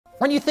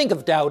When you think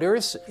of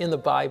doubters in the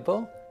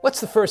Bible, what's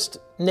the first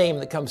name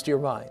that comes to your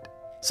mind?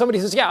 Somebody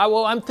says, yeah,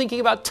 well, I'm thinking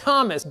about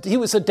Thomas. He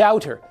was a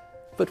doubter.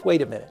 But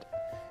wait a minute.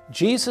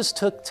 Jesus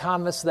took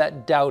Thomas,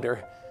 that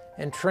doubter,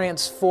 and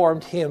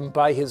transformed him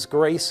by his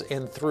grace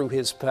and through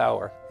his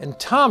power. And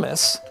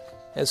Thomas,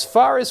 as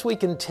far as we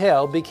can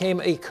tell,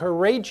 became a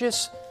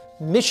courageous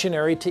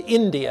missionary to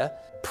India,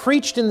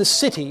 preached in the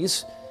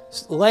cities,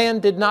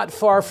 landed not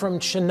far from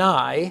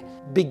Chennai,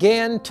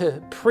 began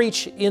to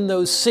preach in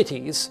those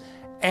cities,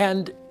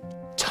 and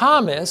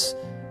Thomas,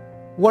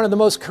 one of the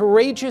most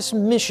courageous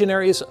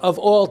missionaries of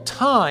all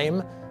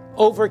time,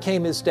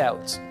 overcame his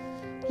doubts.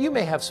 You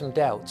may have some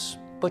doubts,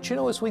 but you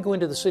know, as we go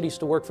into the cities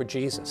to work for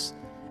Jesus,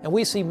 and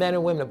we see men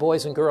and women,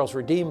 boys and girls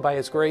redeemed by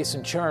his grace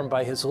and charmed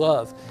by his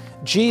love,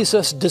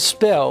 Jesus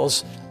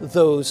dispels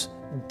those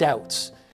doubts.